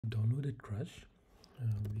started Crush,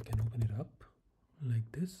 we can open it up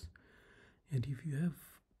like this, and if you have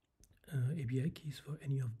API keys for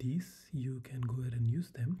any of these, you can go ahead and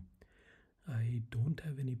use them. I don't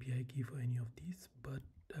have an API key for any of these, but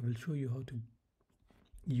I will show you how to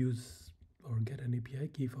use or get an API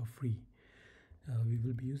key for free. We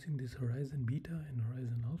will be using this Horizon Beta and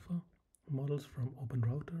Horizon Alpha models from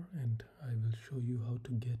OpenRouter, and I will show you how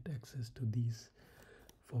to get access to these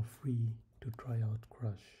for free to try out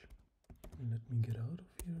Crush. Let me get out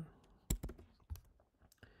of here.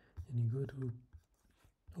 And you go to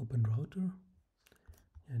OpenRouter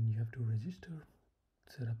and you have to register,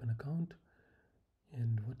 set up an account,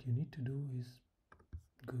 and what you need to do is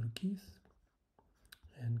go to keys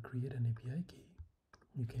and create an API key.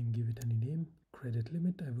 You can give it any name. Credit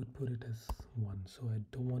limit, I would put it as 1, so I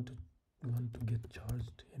don't want to get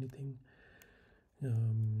charged anything.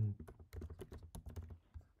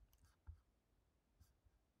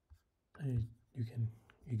 You can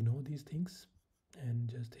ignore these things and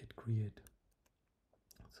just hit create.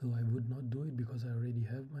 So I would not do it because I already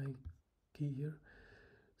have my key here.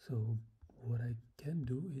 So what I can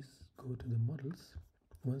do is go to the models.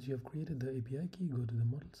 Once you have created the API key, go to the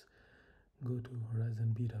models, go to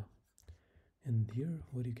Horizon Beta, and here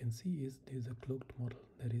what you can see is there's a cloaked model.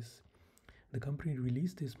 That is, the company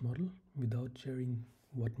released this model without sharing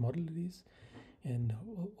what model it is, and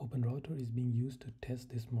OpenRouter is being used to test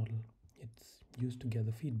this model. It's used to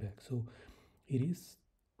gather feedback, so it is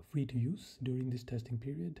free to use during this testing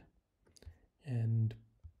period. And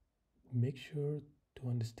make sure to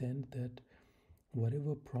understand that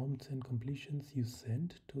whatever prompts and completions you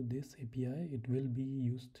send to this API, it will be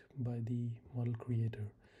used by the model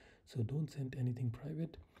creator. So don't send anything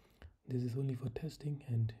private. This is only for testing,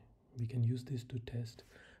 and we can use this to test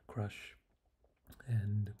Crush,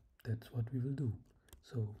 and that's what we will do.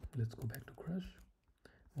 So let's go back to Crush.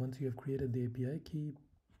 Once you have created the API key,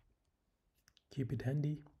 keep it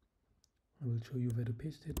handy. I will show you where to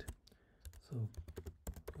paste it. So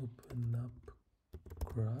open up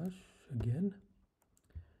Crush again,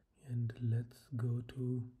 and let's go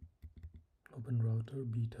to OpenRouter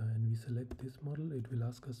Beta, and we select this model. It will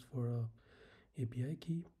ask us for a API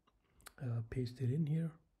key. Paste it in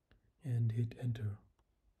here and hit enter.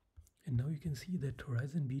 And now you can see that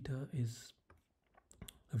Horizon Beta is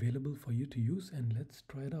available for you to use, and let's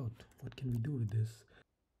try it out. What can we do with this?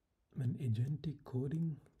 An agentic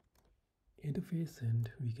coding interface, and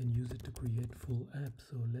we can use it to create full apps.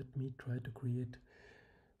 So let me try to create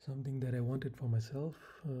something that I wanted for myself.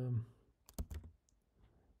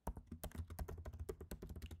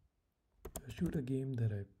 A shooter game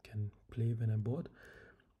that I can play when I'm bored.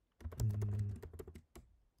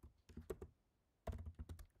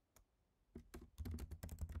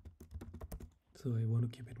 So I want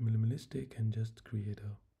to keep it minimalistic and just create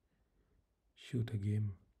a shooter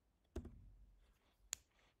game.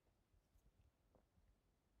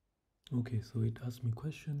 Okay, so it asked me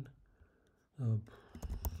question,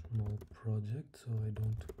 small project, so I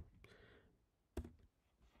don't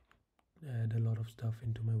add a lot of stuff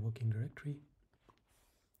into my working directory.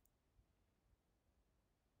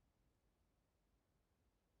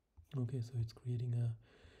 Okay, so it's creating a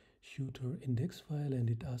shooter index file, and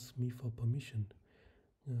it asks me for permission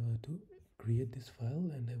to create this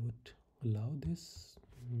file, and I would allow this.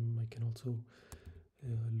 I can also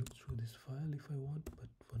look through this file if I want, but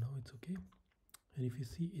for now it's okay. And if you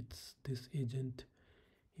see, it's this agent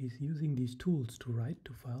is using these tools to write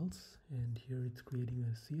to files, and here it's creating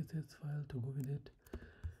a CSS file to go with it.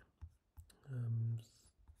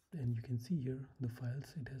 And you can see here the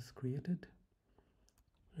files it has created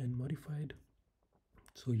and modified,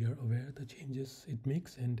 so you're aware of the changes it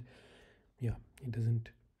makes, and yeah, it doesn't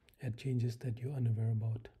add changes that you're unaware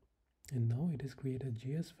about. And now it has created a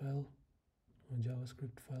JS file, a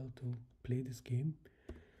JavaScript file to play this game.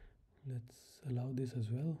 Let's allow this as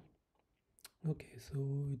well. Okay,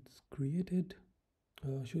 so it's created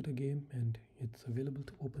a shooter game, and it's available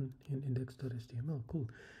to open in index.html. Cool.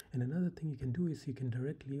 And another thing you can do is you can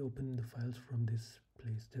directly open the files from this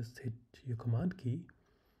place. Just hit your command key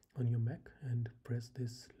on your Mac and press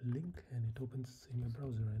this link, and it opens in your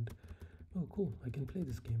browser. And oh cool, I can play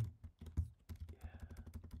this game.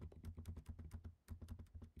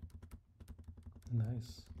 Yeah.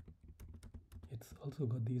 Nice. It's also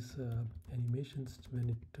got these animations when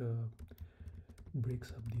it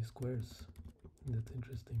breaks up these squares. That's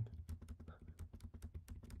interesting.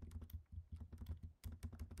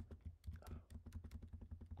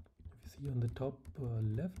 If you see on the top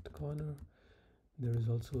left corner, there is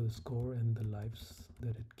also a score and the lives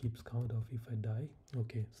that it keeps count of if I die.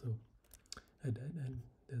 Okay, so I died, and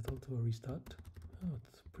there's also a restart. Oh,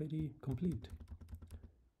 it's pretty complete.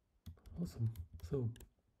 Awesome. So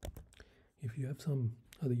if you have some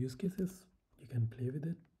other use cases, you can play with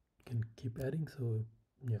it, you can keep adding. So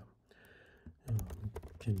yeah,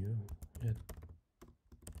 can you add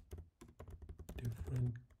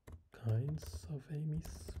different kinds of enemies?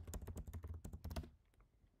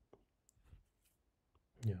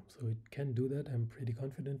 Yeah, so it can do that. I'm pretty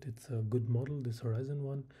confident it's a good model, this Horizon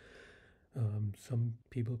one. Some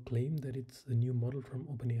people claim that it's the new model from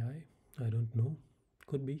OpenAI. I don't know,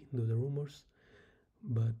 could be, those are rumors,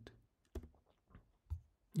 but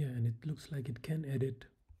yeah, and it looks like it can edit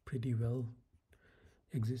pretty well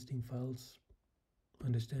existing files,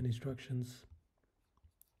 understand instructions,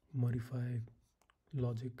 modify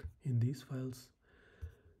logic in these files.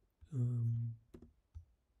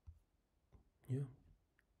 Yeah,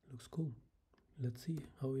 looks cool. Let's see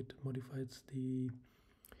how it modifies the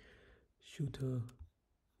shooter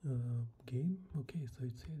game. Okay, so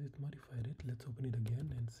it says it modified it. Let's open it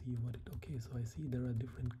again and see what it. Okay, so I see there are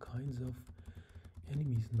different kinds of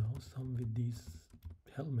enemies now, some with these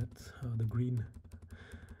helmets, the green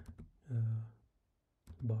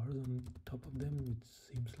bars on top of them, which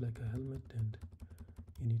seems like a helmet, and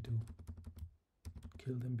you need to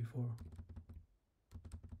kill them before.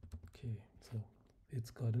 Okay, so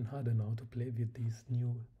it's gotten harder now to play with these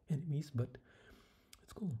new enemies, but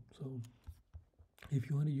it's cool. So if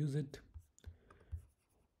you want to use it,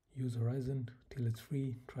 use Horizon till it's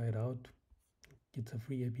free, try it out. It's a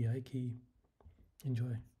free API key.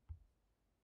 Enjoy.